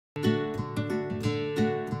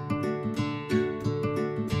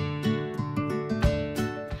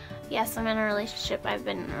Yes, I'm in a relationship. I've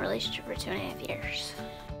been in a relationship for 2.5 years.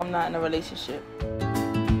 I'm not in a relationship.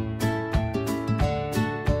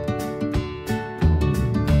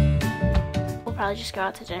 We'll probably just go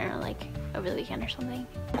out to dinner like over the weekend or something.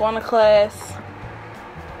 Going to class.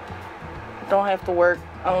 Don't have to work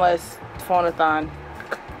unless phone-a-thon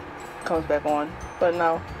comes back on. But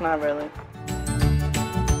no, not really.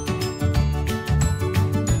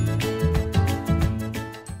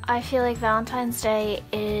 I feel like Valentine's Day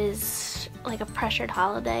is like a pressured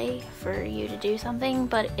holiday for you to do something,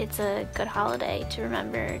 but it's a good holiday to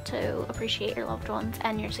remember to appreciate your loved ones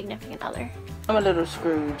and your significant other. I'm a little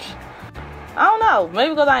Scrooge. I don't know, maybe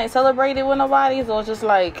because I ain't celebrated with nobody, so it's just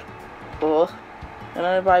like, ugh. And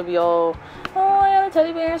everybody be all, oh, I got a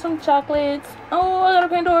teddy bear and some chocolates. Oh, I got a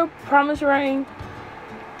Pandora promise ring.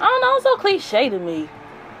 I don't know, it's so cliche to me.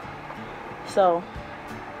 So,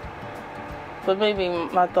 but maybe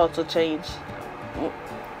my thoughts will change,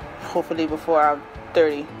 hopefully before I'm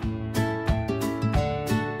 30.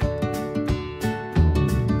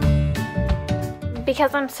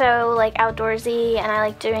 Because I'm so like outdoorsy and I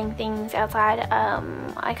like doing things outside,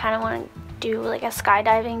 I kind of want to do like a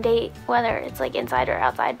skydiving date, whether it's like inside or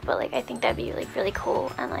outside, but like I think that'd be like really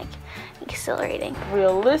cool and like exhilarating.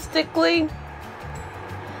 Realistically,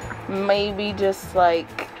 maybe just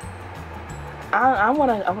like I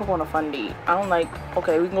wanna go on a fun date. I don't like,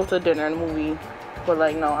 okay, we can go to dinner and a movie, but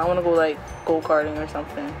like no, I wanna go like go-karting or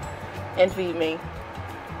something and feed me.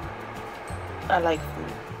 I like food.